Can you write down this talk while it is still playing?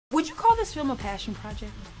this film a passion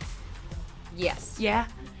project? Yes. Yeah?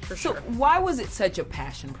 For sure. So why was it such a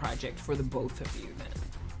passion project for the both of you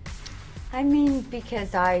then? I mean,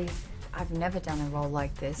 because I've never done a role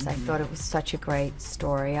like this. I thought it was such a great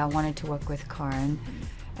story. I wanted to work with Karyn,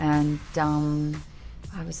 and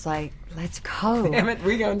I was like, let's go. Damn it,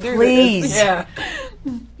 we're going to do Please. this. Yeah.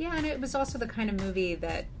 Yeah, and it was also the kind of movie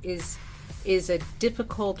that is a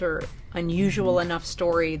difficult or unusual enough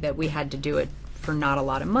story that we had to do it for not a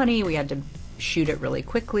lot of money. We had to shoot it really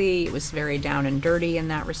quickly. It was very down and dirty in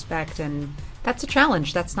that respect, and that's a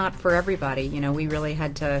challenge. That's not for everybody. You know, we really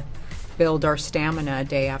had to build our stamina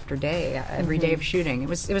day after day, every day of shooting. It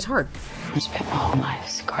was hard. I spent my whole life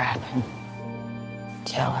scrapping,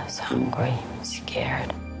 jealous, hungry,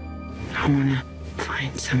 scared. I want to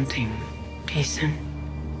find something decent,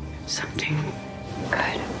 something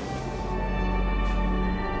good.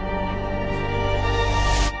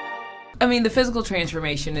 I mean, the physical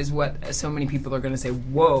transformation is what so many people are going to say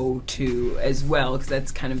whoa to as well, because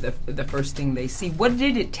that's kind of the first thing they see. What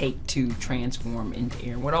did it take to transform into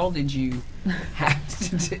Aaron? What all did you have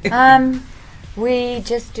to do? We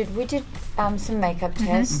did some makeup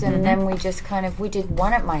tests, and then we did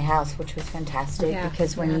one at my house, which was fantastic,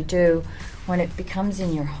 because when it becomes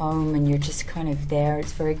in your home and you're just kind of there,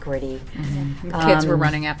 it's very gritty. Kids were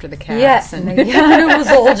running after the cats. And it was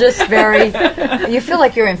all just very, you feel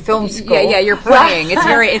like you're in film school. Yeah, you're playing.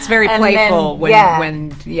 It's very playful when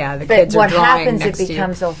the kids are drawing what happens, next it to you.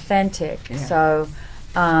 becomes authentic. Yeah. So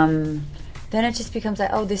then it just becomes like,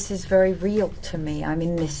 oh, this is very real to me. I'm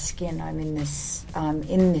in this skin. I'm in this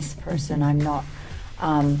person. I'm not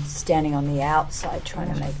standing on the outside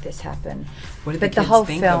trying to make this happen. What did but the kids whole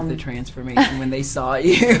think film, of the transformation when they saw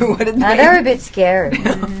you? What did they were a bit scared.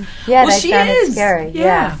 Yeah, Well, they she found is. it scary.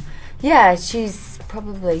 Yeah. Yeah, she's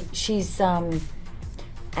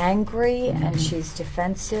angry and she's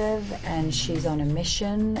defensive and she's on a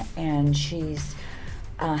mission and she's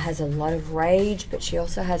has a lot of rage, but she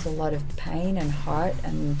also has a lot of pain and heart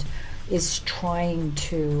and is trying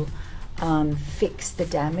to fix the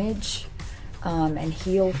damage and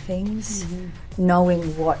heal things, knowing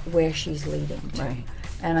where she's leading to. Right.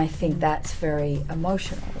 And I think that's very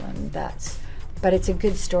emotional, and but it's a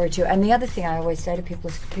good story too. And the other thing I always say to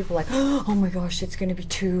people is, people are like, oh my gosh, it's going to be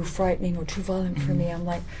too frightening or too violent for me. I'm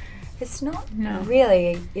like, it's not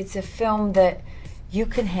really. It's a film that you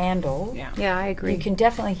can handle. Yeah, I agree. You can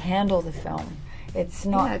definitely handle the film. It's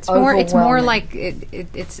not. Yeah, it's more overwhelming. like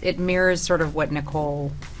it mirrors sort of what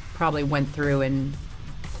Nicole probably went through in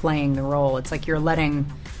playing the role. It's like you're letting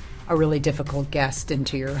a really difficult guest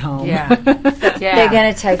into your home. Yeah. They're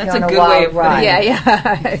going to take That's you on a a good way wild of putting ride.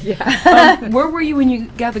 it. Yeah. Where were you when you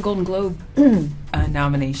got the Golden Globe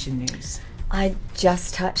nomination news? I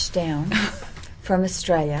just touched down from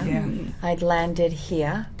Australia. Yeah. I'd landed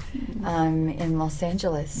here in Los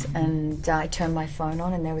Angeles, and I turned my phone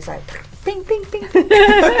on, and there was like, bing, bing, bing.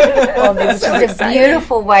 Well, this is a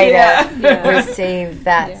beautiful way to receive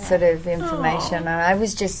that sort of information. And I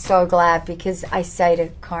was just so glad, because I say to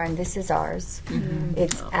Karyn, this is ours.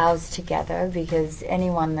 It's ours together, because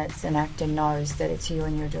anyone that's an actor knows that it's you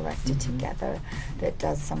and your director together that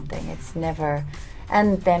does something. It's never...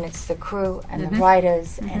 And then it's the crew and the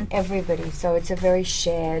writers and everybody. So it's a very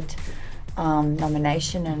shared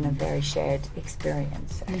nomination and a very shared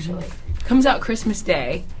experience, actually. Comes out Christmas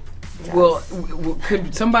Day. Well,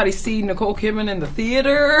 could somebody see Nicole Kidman in the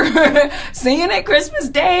theater seeing it Christmas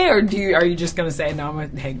Day, or are you just going to say no? I'm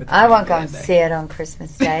going to hang with. I won't go and see it on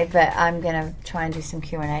Christmas Day, but I'm going to try and do some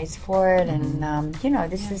Q&As for it, and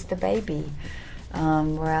this is the baby.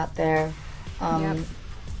 We're out there.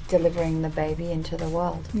 Delivering the baby into the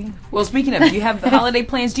world. Yeah. Well, speaking of, do you have holiday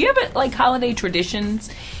plans? Do you have like holiday traditions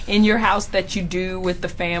in your house that you do with the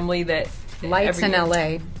family? That Lights in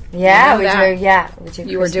LA. Yeah, You know we do. Yeah, we do.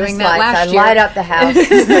 You were Christmas doing that lights. last I year. light up the house,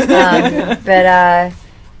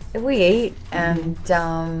 but we eat and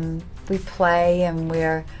we play, and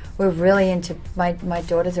we're really into. My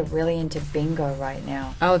daughters are really into bingo right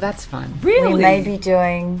now. Oh, that's fun. Really? We may be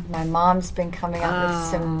doing. My mom's been coming up with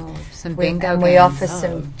some bingo and we games. offer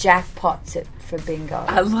some jackpots for bingo.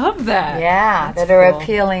 I love that. Yeah, That's that are cool.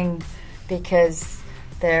 appealing because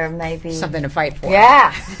there may be Something to fight for.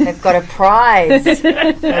 Yeah, they've got a prize, a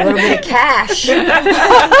little bit of cash.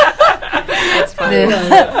 That's fun.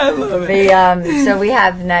 I love it. So we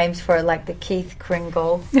have names for it, like the Keith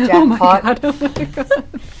Kringle Oh my jackpot, God. Oh my God.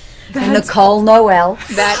 the Nicole Noel.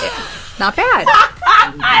 Not bad.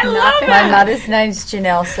 I love it. My mother's name's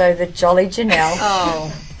Janelle, so the Jolly Janelle.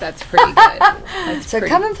 Oh. That's pretty good. So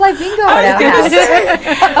come and play bingo at our house.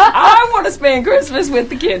 I want to spend Christmas with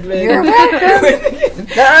the Kidman. You're welcome.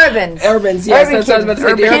 The Urbans. Urbans, yes. Urban That's what I was about to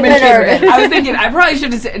say. The Kidman Urban Kidman. Urbans. I was thinking, I probably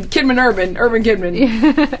should have said Kidman Urban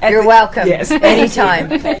Kidman. You're welcome. Yes.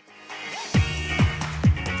 Anytime.